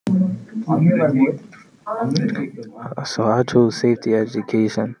So I chose safety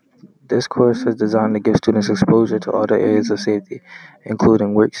education. This course is designed to give students exposure to all the areas of safety,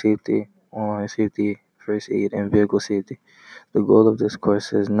 including work safety, online safety, first aid, and vehicle safety. The goal of this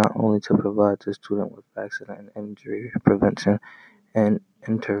course is not only to provide the student with accident and injury prevention and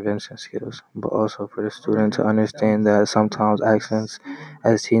intervention skills, but also for the student to understand that sometimes actions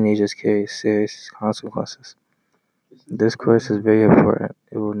as teenagers carry serious consequences. This course is very important.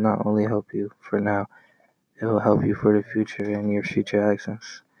 It will not only help you for now, it will help you for the future and your future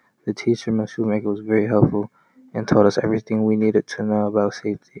actions. The teacher, Ms. Shoemaker, was very helpful and taught us everything we needed to know about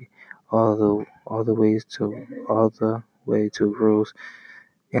safety, all the way to rules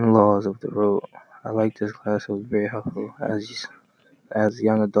and laws of the road. I like this class. It was very helpful as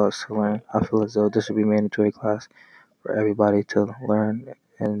young adults to learn. I feel as though this should be mandatory class for everybody to learn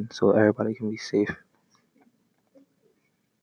and so everybody can be safe.